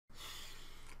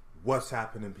What's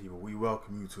happening, people? We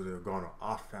welcome you to the Garner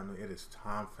Art family. It is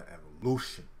time for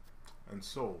evolution. And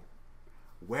so,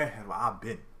 where have I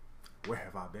been? Where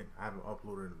have I been? I haven't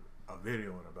uploaded a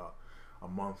video in about a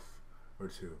month or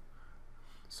two.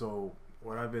 So,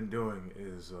 what I've been doing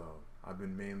is I've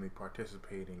been mainly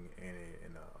participating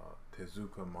in a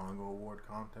Tezuka Manga Award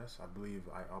contest. I believe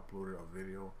I uploaded a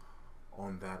video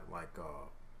on that like a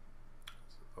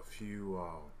few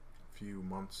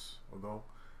months ago.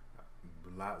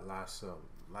 Last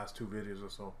two videos or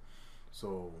so.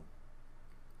 So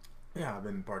yeah, I've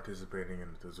been participating in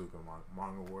the Tezuka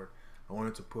Manga Award. I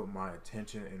wanted to put my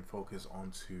attention and focus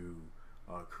onto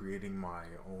creating my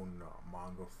own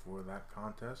manga for that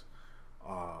contest.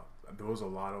 There was a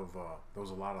lot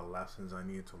of lessons I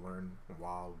needed to learn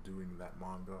while doing that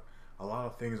manga. A lot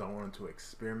of things I wanted to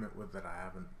experiment with that I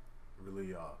haven't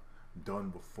really done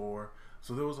before.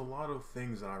 So there was a lot of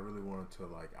things that I really wanted to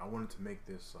I wanted to make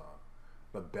this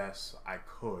the best I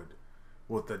could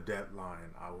with the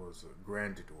deadline I was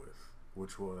granted with,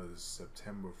 which was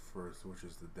September 1st, which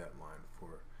is the deadline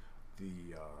for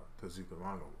the Tezuka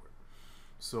Manga Award.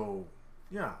 So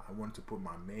yeah, I wanted to put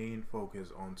my main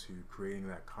focus onto creating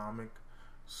that comic.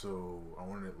 So I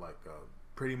wanted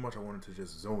pretty much I wanted to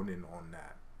just zone in on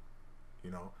that,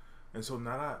 you know. And so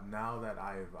now that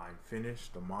I'm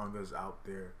finished, the manga's out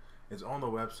there. It's on the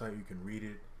website. You can read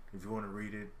it. If you want to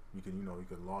read it, you can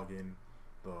log in.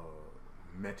 The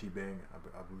Metibang,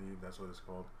 I believe that's what it's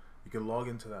called. You can log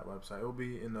into that website. It'll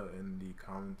be in the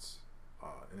comments,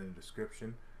 in the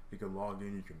description. You can log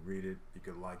in. You can read it. You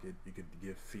can like it. You can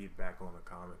give feedback on the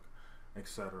comic,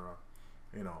 etc.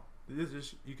 You know,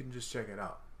 you can just check it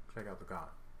out. Check out the comic.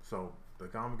 So the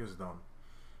comic is done.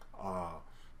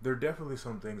 There are definitely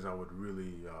some things I would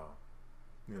really,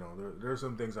 there are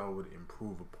some things I would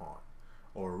improve upon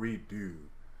or redo.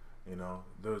 You know,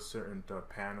 there's certain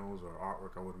panels or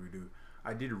artwork I would redo.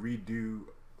 I did redo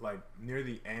near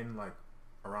the end,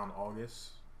 around August.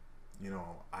 You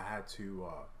know, I had to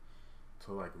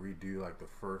redo the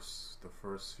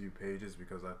first few pages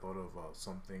because I thought of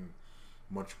something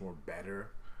much more better.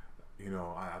 You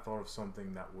know, I thought of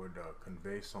something that would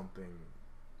convey something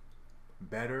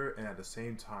better and at the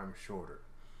same time shorter.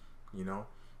 You know,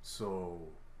 so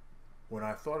when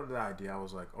I thought of the idea, I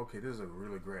was like, okay, this is a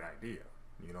really great idea.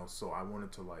 You know, so I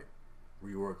wanted to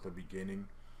rework the beginning,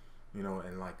 you know,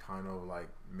 and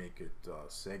make it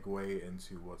segue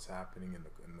into what's happening in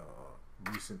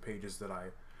the recent pages that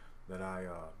I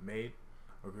made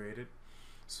or created.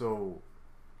 So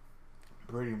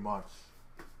pretty much,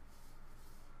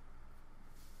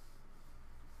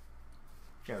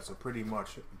 yeah. So pretty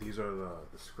much, these are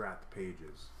the scrapped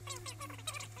pages.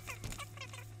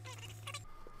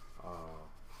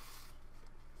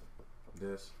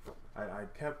 I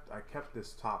kept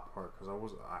this top part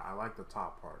because I like the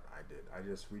top part. I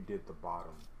just redid the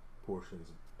bottom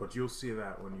portions, but you'll see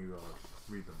that when you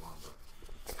read the manga.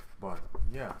 But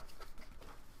yeah,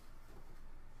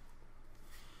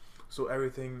 so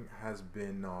everything has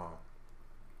been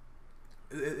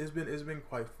it's been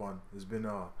quite fun. It's been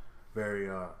very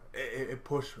it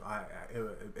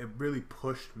really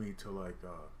pushed me to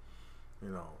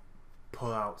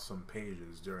pull out some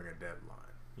pages during a deadline.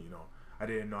 You know, I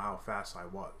didn't know how fast I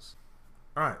was.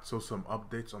 Alright, so some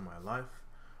updates on my life.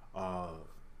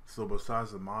 So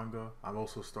besides the manga, I've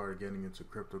also started getting into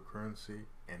cryptocurrency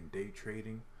and day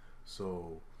trading.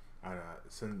 So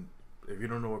if you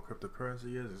don't know what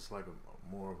cryptocurrency is, it's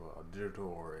more of a digital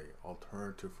or a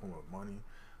alternative form of money.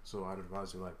 So I'd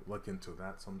advise you look into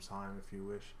that sometime if you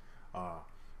wish.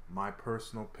 My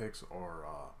personal picks are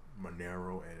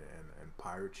Monero and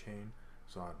Pirate Chain.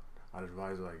 So I'd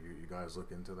advise you guys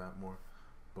look into that more,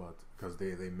 but because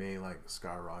they may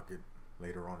skyrocket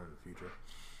later on in the future.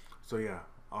 So yeah,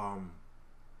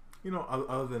 you know,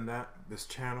 other than that, the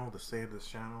state of this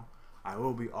channel, I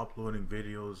will be uploading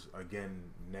videos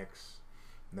again next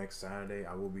Saturday.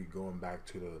 I will be going back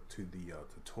to the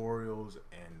tutorials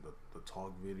and the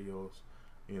talk videos,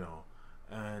 you know,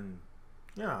 and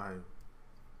yeah,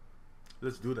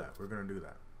 let's do that. We're gonna do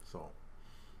that. So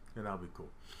yeah, that'll be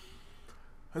cool.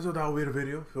 And so that'll be the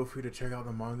video. Feel free to check out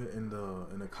the manga in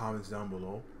the comments down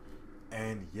below.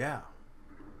 And yeah,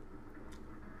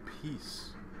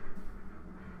 peace.